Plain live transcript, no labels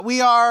We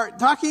are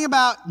talking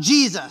about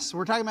Jesus.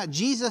 We're talking about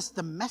Jesus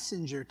the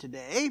messenger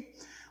today.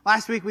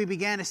 Last week we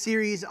began a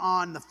series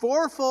on the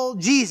fourfold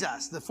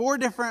Jesus. The four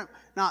different,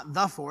 not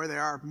the four,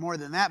 there are more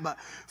than that, but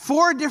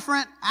four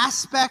different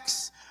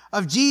aspects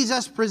of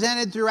Jesus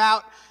presented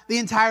throughout the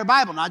entire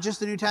Bible. Not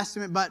just the New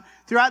Testament, but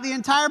throughout the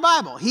entire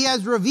Bible. He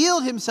has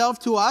revealed himself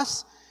to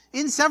us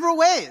in several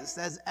ways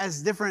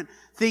as different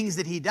things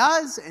that he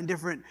does and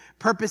different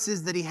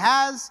purposes that he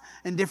has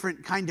and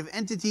different kind of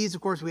entities.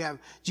 Of course, we have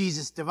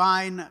Jesus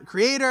divine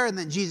creator and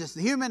then Jesus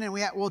the human, and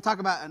we'll talk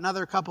about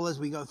another couple as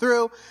we go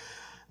through.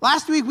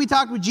 Last week we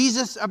talked with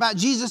Jesus about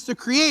Jesus the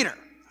creator.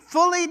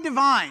 Fully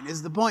divine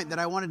is the point that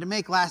I wanted to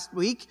make last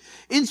week.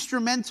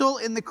 Instrumental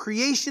in the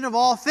creation of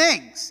all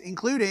things,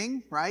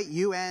 including, right,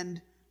 you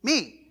and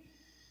me.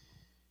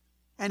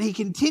 And he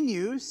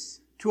continues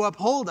to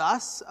uphold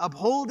us,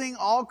 upholding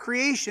all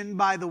creation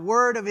by the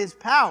word of his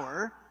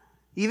power.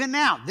 Even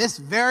now, this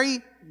very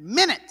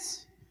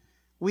minute,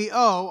 we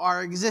owe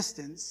our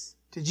existence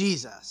to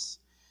Jesus.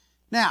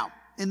 Now,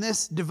 in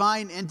this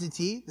divine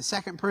entity, the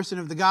second person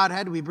of the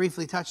Godhead we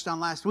briefly touched on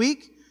last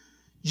week,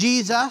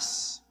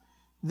 Jesus,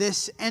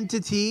 this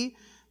entity,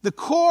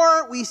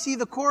 we see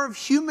the core of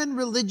human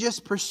religious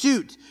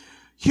pursuit.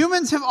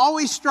 Humans have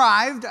always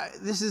strived,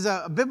 this is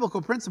a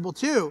biblical principle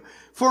too,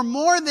 for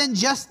more than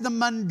just the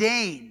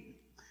mundane.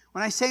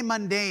 When I say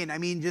mundane, I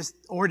mean just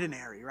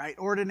ordinary, right?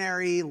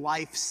 Ordinary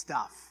life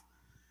stuff.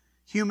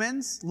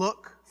 Humans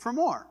look for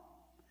more.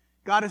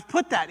 God has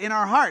put that in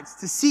our hearts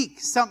to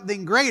seek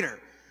something greater.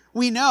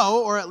 We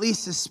know, or at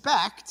least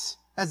suspect,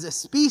 as a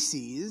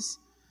species,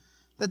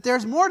 that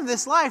there's more to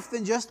this life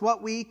than just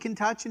what we can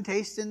touch and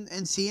taste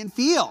and see and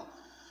feel.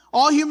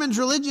 All human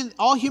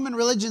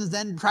religions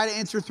then try to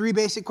answer three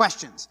basic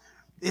questions.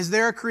 Is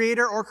there a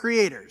creator or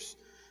creators?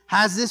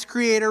 Has this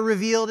creator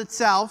revealed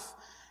itself?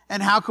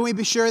 And how can we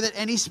be sure that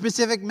any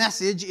specific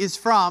message is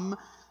from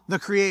the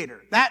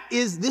creator?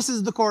 This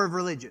is the core of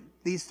religion,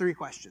 these three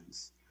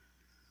questions.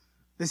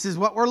 This is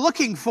what we're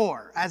looking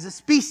for as a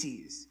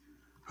species.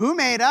 Who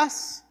made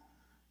us?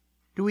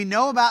 Do we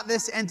know about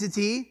this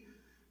entity?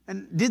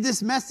 And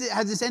has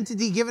this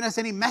entity given us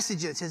any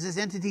messages? Has this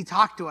entity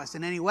talked to us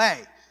in any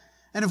way?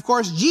 And of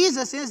course,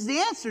 Jesus is the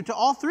answer to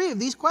all three of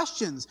these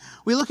questions.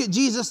 We look at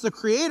Jesus the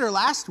creator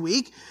last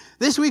week.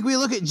 This week we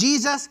look at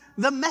Jesus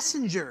the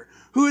messenger,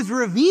 who is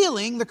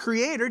revealing the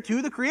creator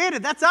to the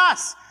created. That's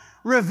us.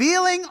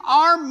 Revealing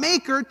our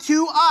maker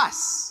to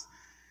us.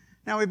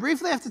 Now we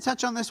briefly have to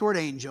touch on this word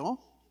angel,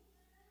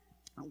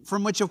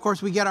 from which of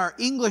course we get our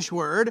English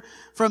word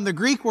from the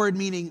Greek word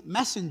meaning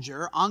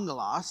messenger,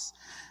 angelos.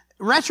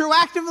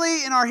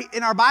 Retroactively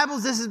in our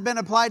Bibles, this has been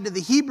applied to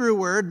the Hebrew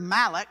word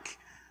malach,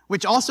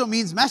 which also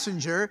means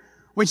messenger,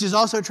 which is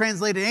also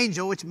translated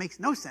angel, which makes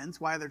no sense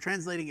why they're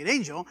translating it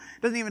angel.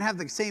 It doesn't even have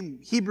the same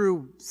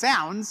Hebrew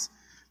sounds,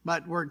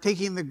 but we're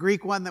taking the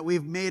Greek one that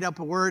we've made up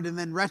a word and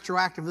then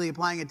retroactively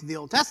applying it to the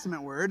Old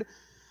Testament word.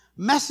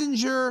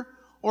 Messenger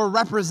or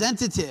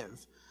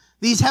representative.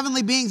 These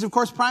heavenly beings, of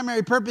course,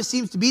 primary purpose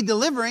seems to be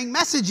delivering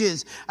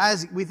messages.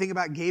 As we think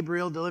about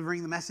Gabriel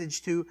delivering the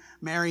message to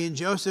Mary and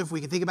Joseph,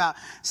 we can think about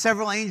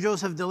several angels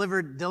have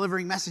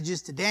delivering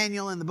messages to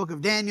Daniel in the book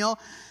of Daniel.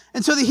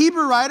 And so the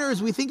Hebrew writer,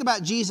 as we think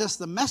about Jesus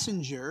the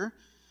messenger,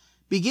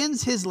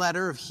 begins his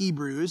letter of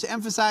Hebrews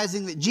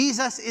emphasizing that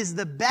Jesus is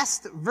the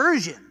best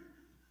version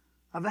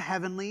of a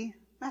heavenly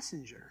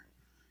messenger.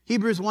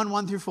 Hebrews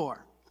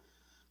 1:1-4.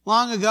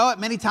 Long ago, at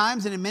many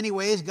times and in many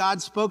ways,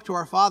 God spoke to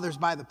our fathers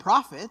by the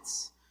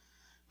prophets.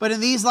 But in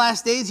these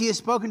last days, he has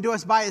spoken to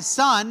us by his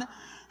Son,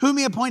 whom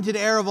he appointed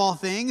heir of all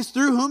things,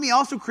 through whom he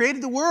also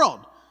created the world.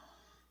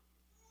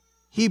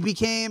 He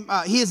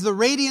is the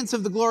radiance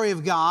of the glory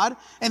of God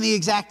and the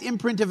exact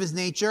imprint of his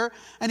nature,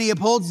 and he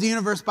upholds the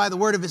universe by the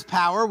word of his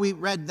power. We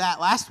read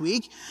that last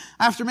week.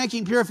 After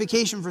making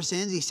purification for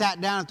sins, he sat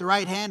down at the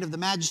right hand of the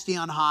Majesty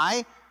on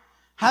high,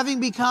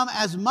 having become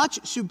as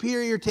much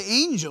superior to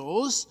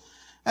angels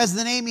as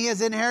the name he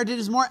has inherited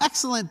is more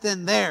excellent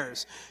than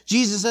theirs.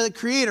 Jesus, the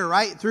creator,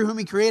 right? Through whom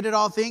he created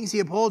all things, he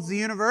upholds the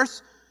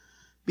universe,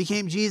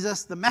 became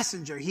Jesus the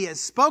messenger. He has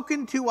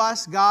spoken to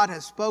us, God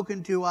has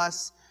spoken to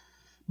us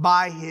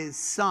by his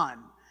Son.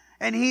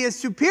 And he is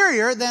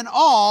superior than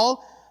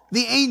all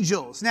the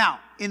angels. Now,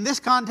 in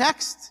this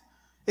context,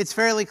 it's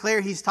fairly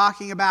clear he's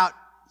talking about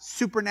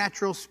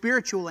supernatural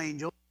spiritual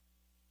angels.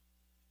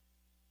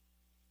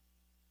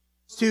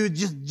 To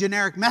just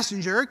generic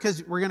messenger,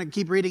 because we're going to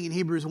keep reading in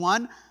Hebrews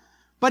 1.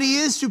 But he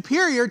is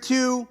superior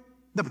to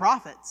the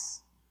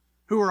prophets,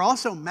 who are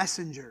also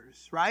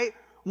messengers, right?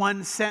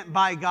 One sent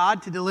by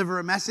God to deliver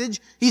a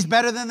message. He's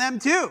better than them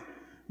too.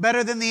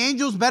 Better than the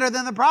angels, better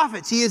than the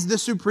prophets. He is the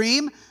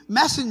supreme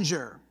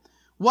messenger.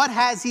 What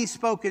has he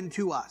spoken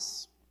to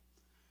us?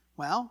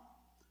 Well,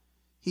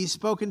 he's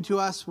spoken to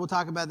us. We'll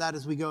talk about that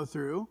as we go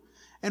through.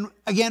 And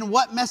again,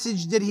 what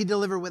message did he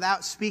deliver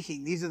without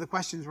speaking? These are the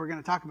questions we're going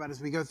to talk about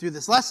as we go through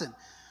this lesson.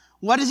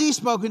 What has he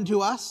spoken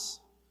to us?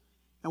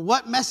 And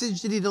what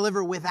message did he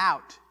deliver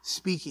without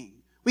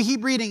speaking? We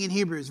keep reading in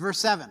Hebrews, verse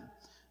 7.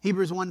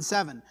 Hebrews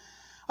 1:7.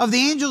 Of the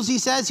angels, he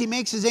says, he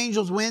makes his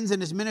angels winds and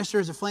his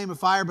ministers a flame of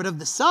fire. But of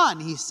the Son,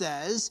 he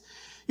says,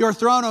 your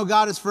throne, O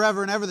God, is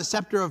forever and ever. The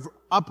scepter of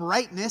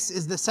uprightness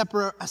is the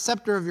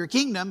scepter of your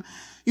kingdom.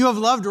 You have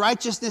loved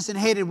righteousness and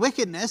hated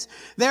wickedness.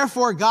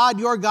 Therefore, God,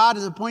 your God,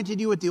 has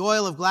appointed you with the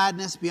oil of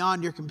gladness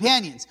beyond your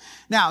companions.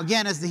 Now,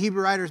 again, as the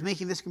Hebrew writer is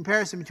making this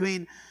comparison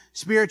between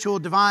spiritual,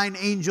 divine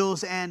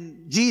angels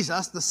and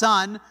Jesus, the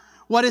Son,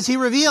 what is he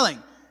revealing?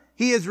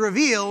 He has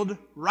revealed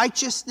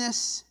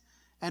righteousness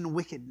and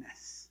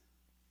wickedness.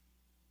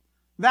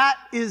 That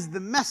is the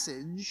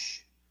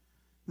message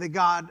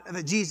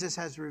that Jesus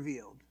has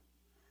revealed.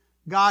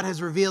 God has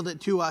revealed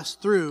it to us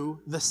through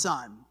the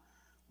Son.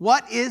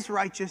 What is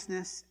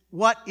righteousness?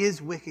 What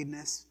is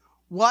wickedness?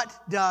 What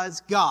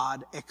does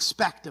God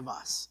expect of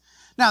us?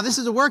 Now, this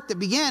is a work that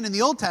began in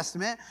the Old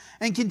Testament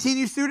and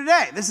continues through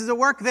today. This is a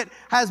work that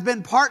has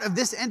been part of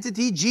this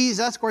entity,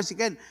 Jesus. Of course,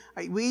 again,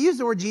 we use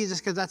the word Jesus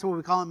because that's what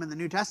we call him in the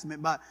New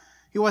Testament, but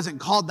he wasn't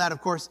called that,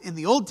 of course, in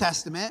the Old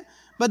Testament.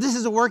 But this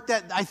is a work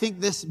that I think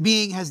this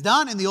being has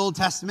done in the Old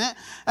Testament.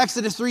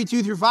 Exodus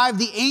 3:2-5,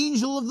 the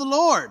angel of the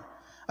Lord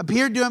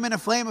appeared to him in a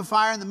flame of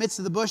fire in the midst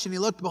of the bush, and he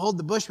looked, behold,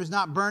 the bush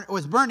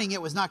was burning,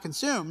 it was not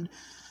consumed.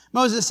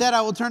 Moses said,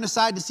 I will turn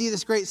aside to see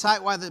this great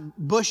sight, why the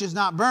bush is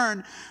not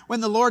burned. When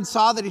the Lord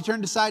saw that he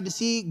turned aside to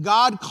see,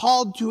 God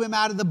called to him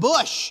out of the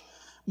bush,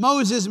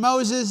 Moses,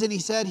 Moses, and he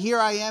said, here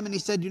I am. And he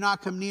said, do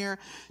not come near.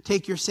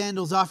 Take your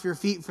sandals off your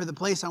feet, for the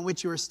place on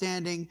which you are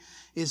standing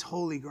is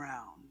holy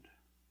ground.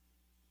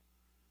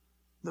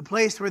 The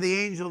place where the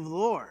angel of the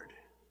Lord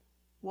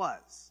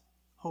was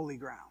holy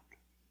ground.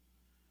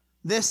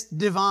 This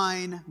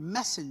divine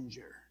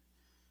messenger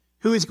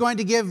who is going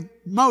to give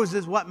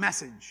Moses what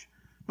message?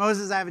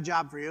 Moses, I have a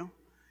job for you.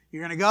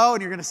 You're going to go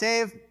and you're going to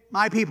save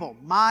my people,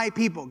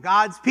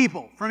 God's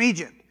people from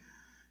Egypt.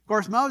 Of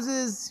course,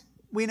 Moses,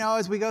 we know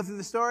as we go through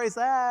the stories,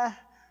 I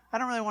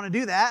don't really want to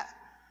do that.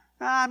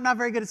 I'm not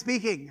very good at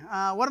speaking.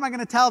 What am I going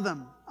to tell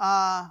them?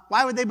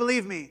 Why would they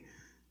believe me?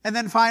 And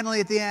then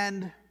finally at the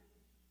end,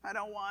 I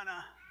don't want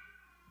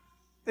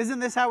to. Isn't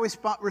this how we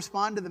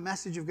respond to the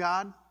message of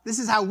God? This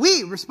is how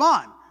we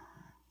respond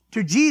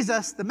to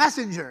Jesus, the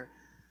messenger.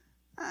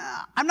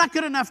 I'm not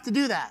good enough to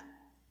do that.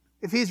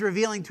 If he's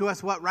revealing to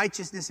us what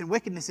righteousness and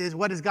wickedness is,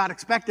 what does God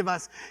expect of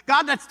us?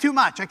 God, that's too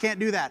much. I can't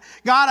do that.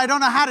 God, I don't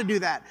know how to do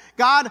that.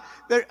 God,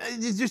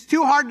 it's just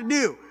too hard to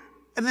do.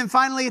 And then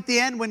finally at the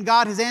end, when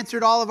God has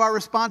answered all of our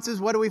responses,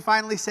 what do we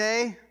finally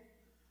say?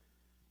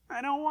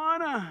 I don't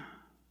want to.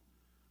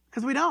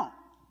 Because we don't.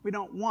 We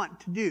don't want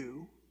to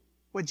do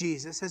what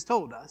Jesus has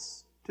told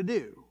us to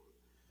do.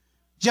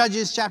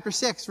 Judges chapter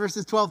 6,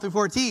 verses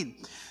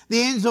 12-14. The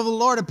angel of the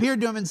Lord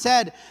appeared to him and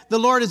said, the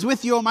Lord is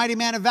with you, O mighty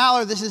man of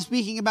valor. This is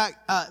speaking about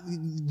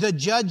the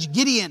judge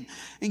Gideon.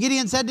 And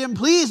Gideon said to him,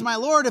 please, my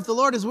Lord, if the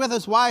Lord is with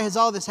us, why has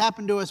all this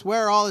happened to us?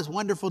 Where are all his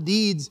wonderful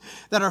deeds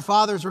that our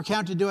fathers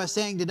recounted to us,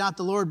 saying, did not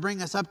the Lord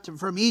bring us up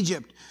from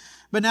Egypt?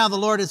 But now the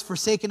Lord has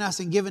forsaken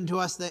us and given to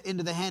us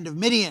into the hand of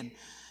Midian.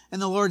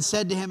 And the Lord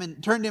said to him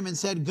and turned to him and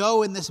said,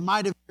 go in this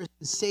might of yours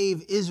and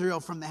save Israel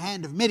from the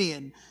hand of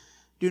Midian.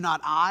 Do not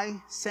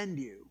I send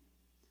you?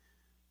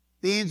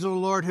 The angel of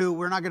the Lord, who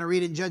we're not going to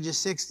read in Judges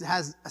 6,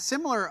 has a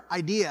similar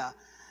idea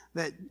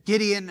that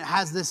Gideon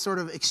has this sort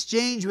of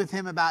exchange with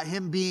him about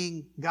him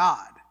being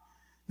God.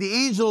 The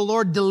angel of the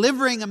Lord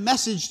delivering a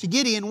message to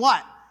Gideon,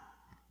 what?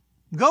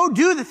 Go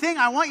do the thing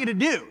I want you to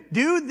do.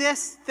 Do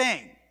this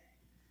thing.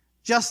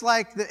 Just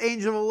like the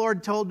angel of the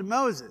Lord told to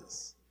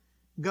Moses,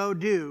 go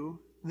do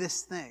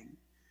this thing.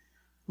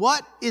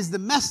 What is the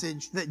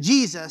message that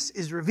Jesus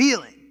is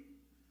revealing?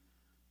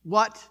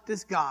 What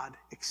does God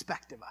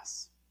expect of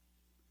us?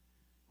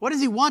 What does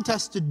he want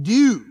us to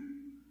do?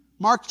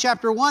 Mark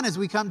chapter 1, as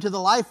we come to the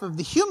life of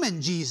the human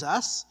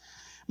Jesus.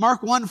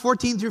 Mark 1,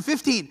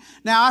 14-15.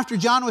 Now after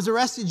John was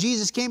arrested,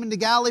 Jesus came into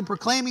Galilee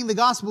proclaiming the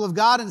gospel of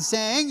God and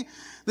saying,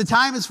 the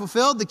time is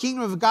fulfilled, the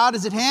kingdom of God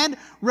is at hand.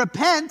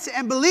 Repent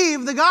and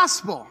believe the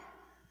gospel.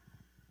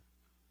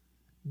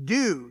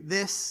 Do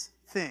this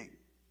thing.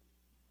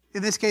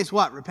 In this case,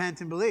 what?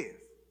 Repent and believe.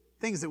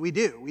 Things that we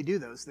do. We do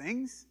those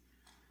things.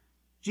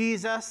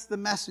 Jesus, the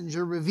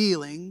messenger,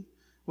 revealing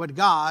what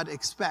God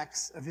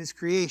expects of his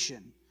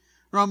creation.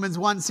 Romans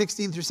 1,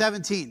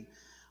 16-17.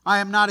 I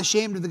am not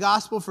ashamed of the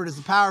gospel, for it is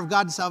the power of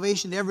God to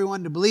salvation to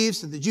everyone who believes,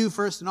 to the Jew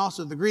first and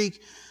also the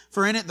Greek.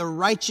 For in it the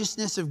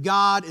righteousness of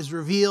God is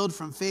revealed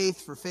from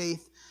faith for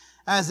faith,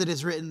 as it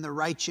is written, the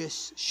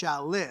righteous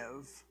shall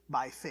live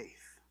by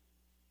faith.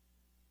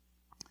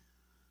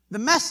 The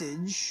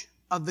message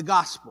of the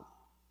gospel.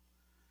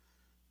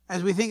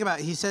 As we think about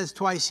it, he says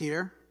twice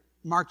here,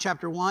 Mark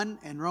chapter 1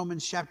 and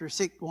Romans chapter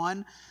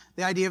 1,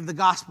 the idea of the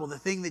gospel, the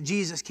thing that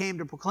Jesus came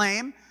to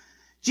proclaim.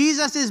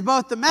 Jesus is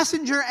both the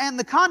messenger and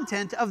the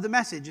content of the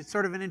message. It's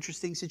sort of an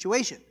interesting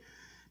situation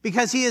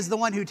because he is the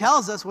one who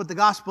tells us what the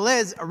gospel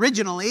is.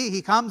 Originally,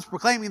 he comes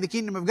proclaiming the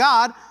kingdom of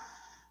God,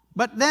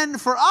 but then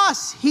for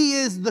us, he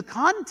is the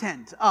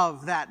content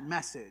of that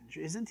message,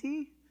 isn't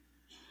he?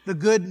 The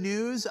good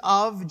news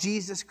of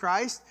Jesus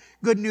Christ,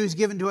 good news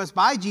given to us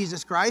by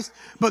Jesus Christ,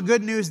 but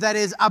good news that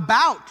is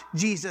about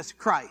Jesus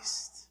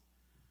Christ.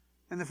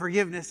 and the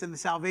forgiveness and the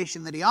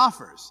salvation that he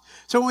offers.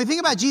 So when we think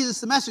about Jesus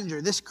the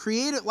messenger, this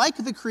creative, like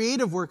the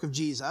creative work of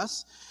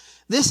Jesus,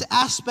 this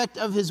aspect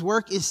of his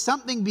work is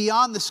something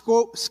beyond the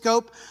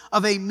scope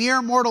of a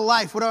mere mortal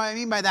life. What do I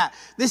mean by that?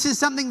 This is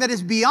something that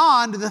is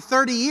beyond the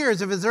 30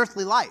 years of his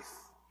earthly life.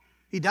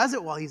 He does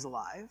it while he's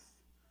alive,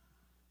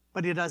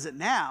 but he does it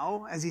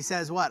now as he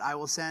says, what? I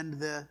will send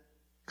the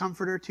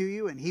Comforter to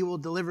you, and he will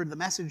deliver the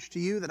message to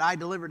you that I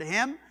deliver to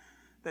him,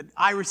 that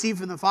I receive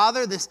from the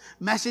Father. This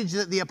message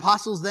that the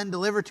apostles then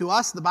deliver to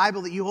us, the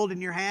Bible that you hold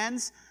in your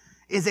hands,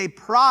 is a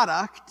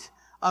product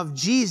of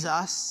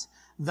Jesus,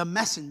 the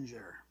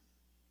messenger.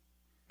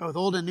 Both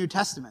Old and New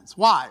Testaments.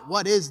 Why?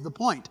 What is the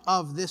point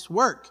of this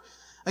work?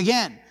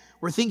 Again,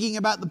 we're thinking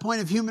about the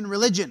point of human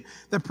religion,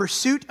 the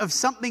pursuit of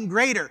something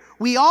greater.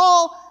 We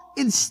all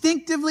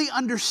instinctively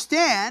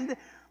understand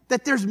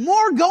that there's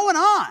more going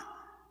on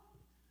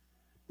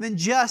than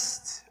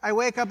just, I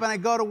wake up and I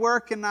go to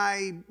work and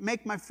I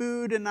make my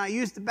food and I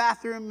use the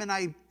bathroom and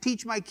I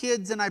teach my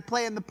kids and I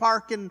play in the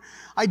park and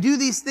I do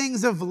these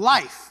things of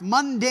life,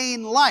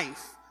 mundane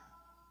life.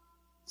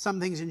 Some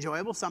things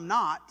enjoyable, some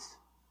not.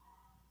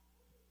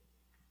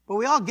 But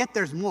we all get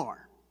there's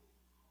more.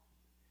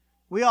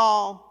 We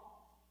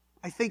all,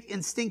 I think,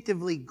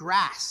 instinctively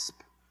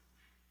grasp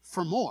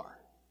for more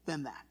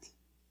than that.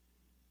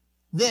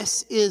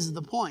 This is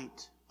the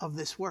point of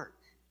this work.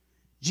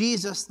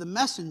 Jesus, the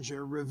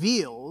messenger,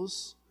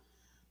 reveals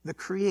the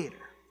Creator.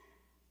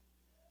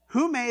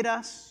 Who made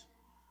us?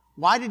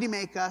 Why did he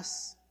make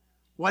us?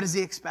 What does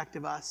he expect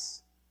of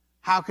us?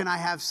 How can I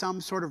have some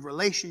sort of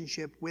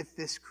relationship with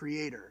this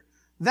Creator?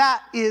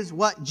 That is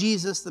what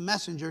Jesus, the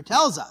messenger,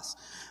 tells us.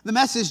 The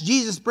message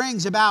Jesus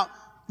brings about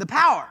the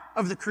power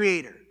of the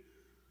Creator.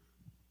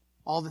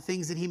 All the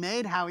things that he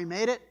made, how he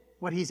made it,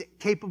 what he's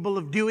capable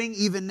of doing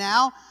even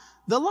now.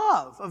 The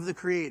love of the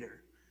Creator.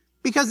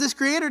 Because this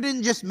Creator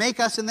didn't just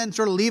make us and then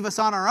sort of leave us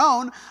on our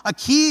own. A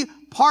key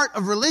part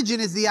of religion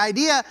is the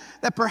idea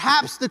that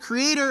perhaps the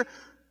Creator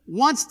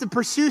wants to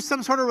pursue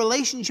some sort of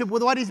relationship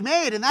with what he's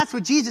made. And that's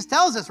what Jesus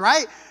tells us,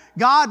 right?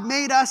 God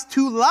made us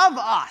to love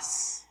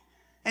us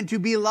and to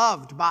be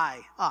loved by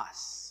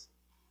us.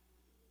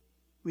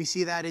 We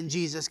see that in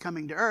Jesus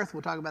coming to earth.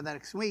 We'll talk about that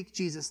next week.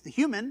 Jesus the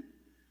human.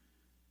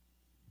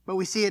 But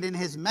we see it in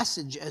his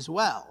message as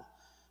well.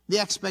 The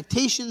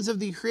expectations of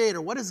the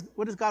Creator. What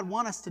does God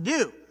want us to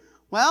do?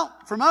 Well,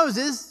 for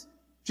Moses,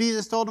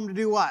 Jesus told him to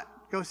do what?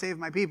 Go save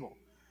my people.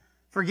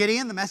 For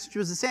Gideon, the message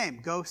was the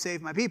same. Go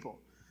save my people.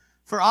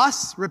 For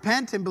us,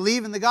 repent and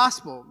believe in the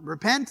gospel.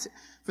 Repent,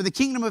 for the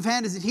kingdom of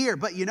heaven is here.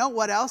 But you know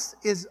what else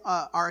is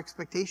our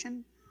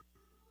expectation?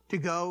 To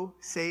go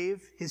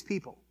save his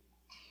people.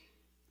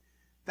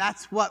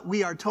 That's what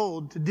we are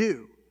told to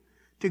do.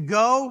 To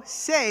go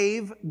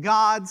save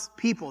God's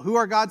people. Who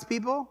are God's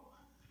people?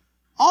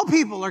 All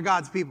people are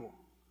God's people.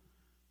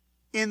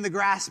 In the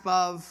grasp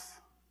of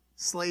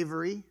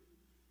slavery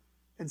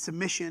and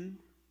submission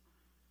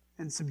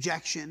and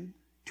subjection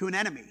to an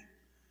enemy.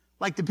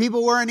 Like the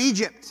people were in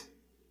Egypt,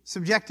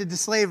 subjected to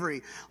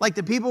slavery. Like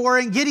the people were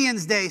in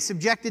Gideon's day,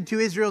 subjected to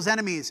Israel's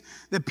enemies.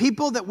 The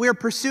people that we're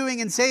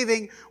pursuing and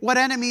saving, what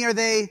enemy are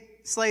they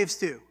slaves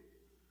to?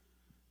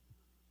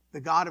 The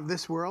God of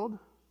this world,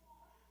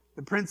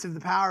 the prince of the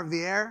power of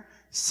the air,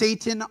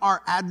 Satan,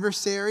 our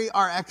adversary.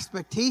 Our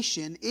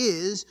expectation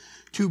is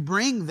to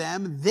bring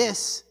them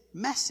this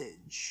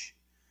message.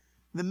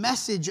 The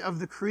message of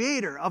the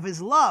Creator, of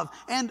his love,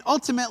 and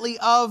ultimately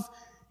of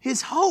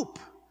his hope.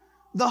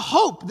 The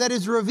hope that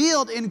is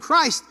revealed in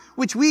Christ,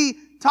 which we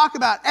talk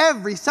about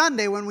every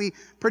Sunday when we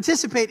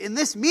participate in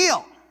this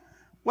meal.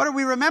 What are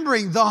we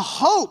remembering? The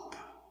hope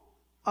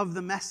of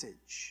the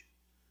message.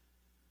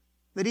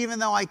 That even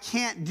though I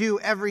can't do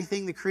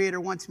everything the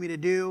Creator wants me to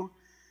do,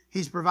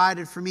 he's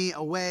provided for me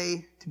a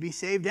way to be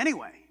saved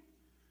anyway.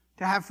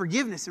 To have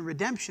forgiveness and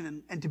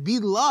redemption and to be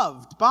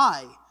loved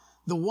by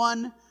the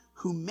one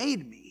who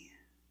made me.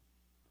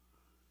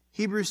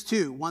 Hebrews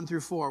 2, 1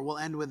 through 4, we'll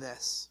end with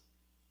this.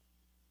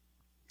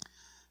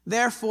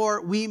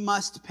 Therefore, we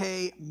must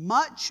pay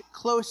much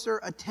closer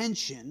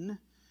attention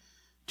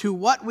to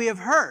what we have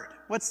heard.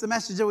 What's the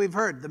message that we've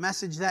heard? The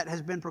message that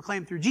has been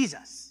proclaimed through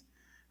Jesus,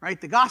 right?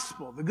 The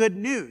gospel, the good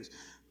news.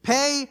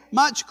 Pay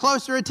much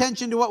closer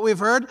attention to what we've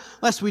heard,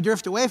 lest we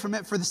drift away from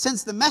it. For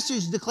since the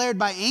message declared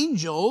by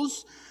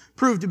angels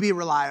proved to be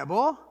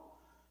reliable,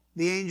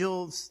 the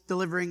angels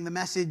delivering the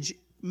message,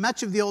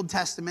 much of the Old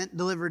Testament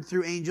delivered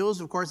through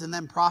angels, of course, and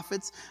then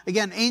prophets.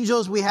 Again,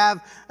 angels, we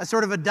have a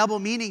sort of a double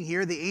meaning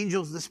here. The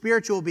angels, the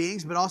spiritual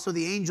beings, but also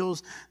the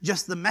angels,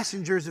 just the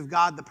messengers of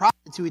God, the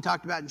prophets who we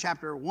talked about in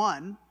chapter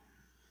 1.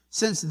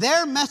 Since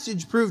their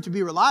message proved to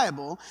be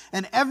reliable,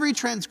 and every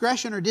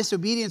transgression or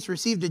disobedience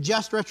received a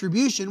just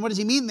retribution, what does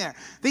he mean there?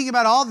 Think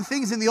about all the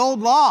things in the old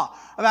law,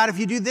 about if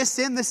you do this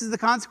sin, this is the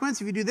consequence.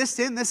 If you do this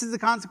sin, this is the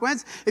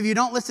consequence. If you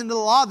don't listen to the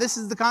law, this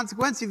is the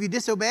consequence. If you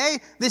disobey,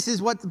 this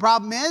is what the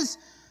problem is.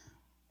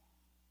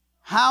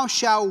 How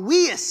shall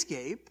we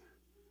escape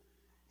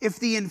if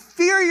the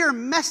inferior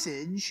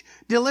message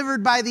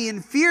delivered by the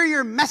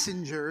inferior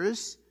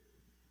messengers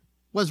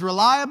was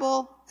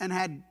reliable and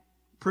had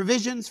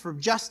provisions for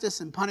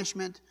justice and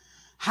punishment.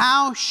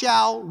 How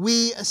shall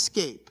we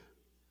escape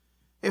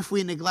if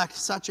we neglect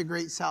such a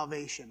great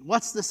salvation?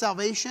 What's the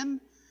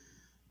salvation?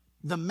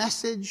 The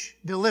message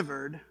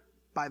delivered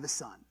by the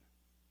Son.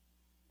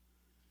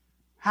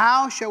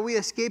 How shall we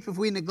escape if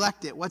we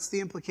neglect it? What's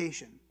the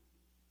implication?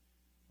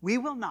 We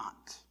will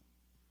not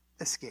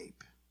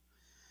escape.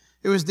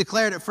 It was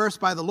declared at first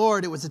by the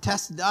Lord. It was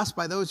attested to us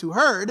by those who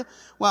heard,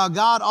 while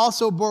God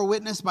also bore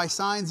witness by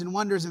signs and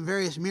wonders and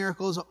various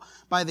miracles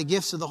by the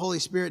gifts of the Holy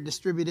Spirit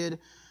distributed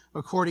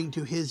according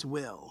to his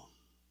will.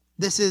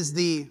 This is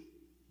the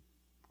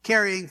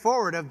carrying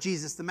forward of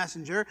Jesus the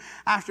messenger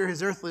after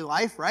his earthly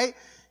life, right?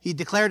 He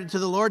declared it to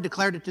the Lord,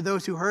 declared it to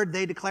those who heard,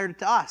 they declared it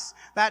to us.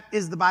 That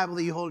is the Bible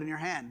that you hold in your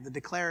hand, the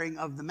declaring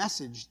of the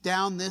message.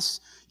 Down this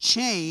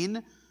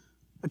chain,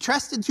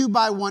 attested to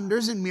by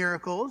wonders and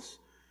miracles,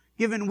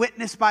 given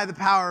witness by the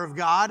power of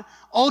God.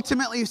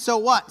 Ultimately, so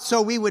what?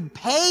 So we would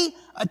pay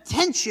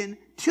attention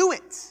to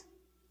it.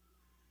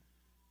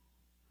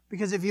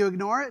 Because if you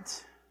ignore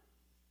it,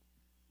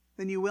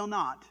 then you will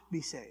not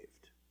be saved.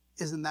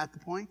 Isn't that the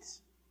point?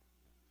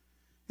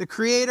 The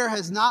Creator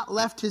has not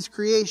left his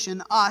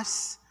creation,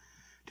 us,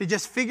 to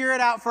just figure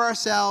it out for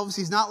ourselves.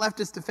 He's not left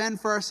us to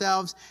fend for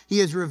ourselves. He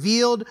has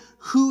revealed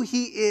who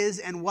he is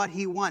and what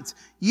he wants.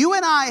 You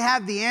and I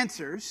have the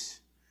answers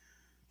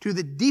to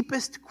the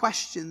deepest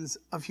questions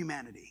of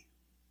humanity.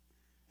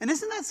 And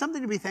isn't that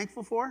something to be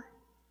thankful for?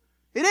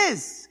 It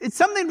is. It's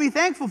something to be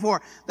thankful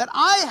for, that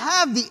I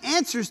have the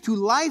answers to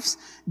life's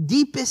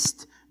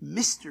deepest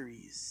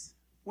mysteries.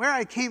 Where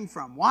I came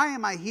from, why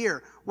am I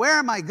here, where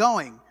am I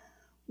going,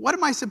 what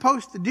am I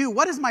supposed to do,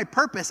 what is my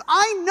purpose?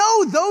 I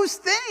know those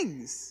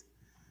things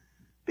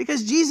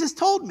because Jesus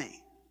told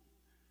me.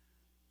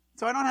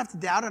 So I don't have to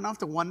doubt, I don't have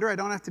to wonder, I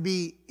don't have to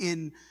be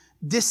in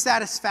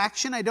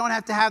dissatisfaction. I don't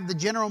have to have the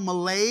general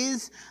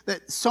malaise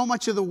that so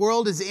much of the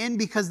world is in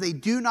because they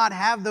do not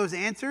have those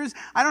answers.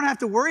 I don't have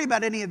to worry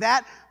about any of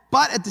that.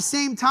 But at the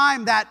same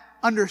time, that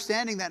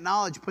understanding, that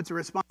knowledge puts a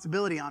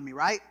responsibility on me,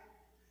 right?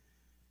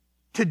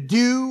 To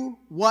do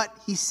what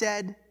he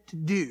said to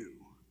do.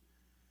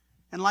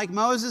 And like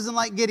Moses and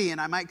like Gideon,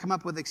 I might come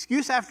up with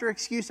excuse after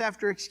excuse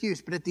after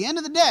excuse. But at the end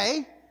of the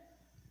day,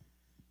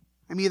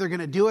 I'm either going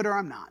to do it or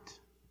I'm not.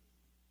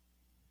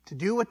 To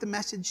do what the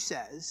message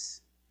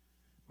says,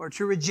 or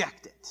to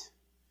reject it.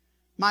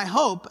 My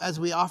hope,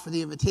 as we offer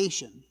the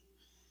invitation,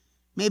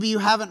 maybe you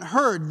haven't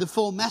heard the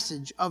full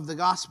message of the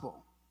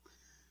gospel.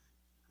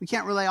 We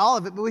can't relay all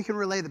of it, but we can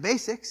relay the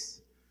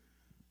basics.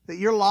 That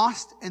you're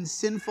lost and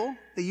sinful,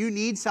 that you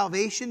need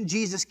salvation.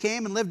 Jesus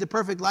came and lived a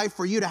perfect life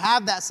for you to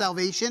have that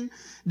salvation,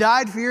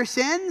 died for your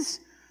sins.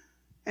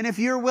 And if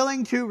you're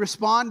willing to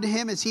respond to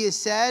him as he has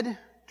said,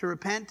 to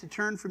repent, to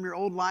turn from your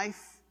old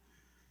life,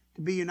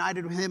 to be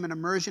united with him in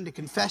immersion, to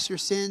confess your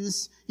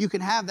sins, you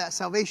can have that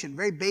salvation.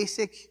 Very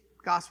basic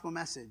gospel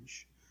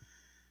message.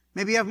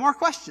 Maybe you have more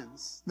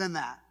questions than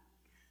that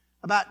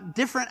about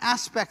different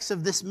aspects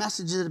of this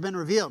message that have been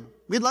revealed.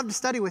 We'd love to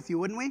study with you,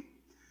 wouldn't we?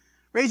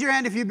 Raise your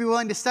hand if you'd be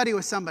willing to study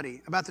with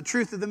somebody about the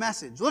truth of the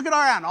message. Look at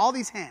around, all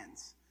these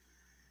hands.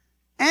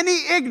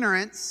 Any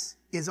ignorance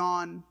is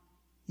on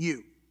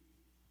you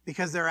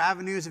because there are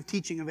avenues of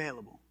teaching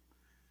available.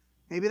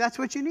 Maybe that's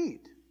what you need.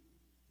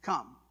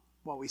 Come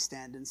while we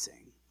stand and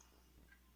sing.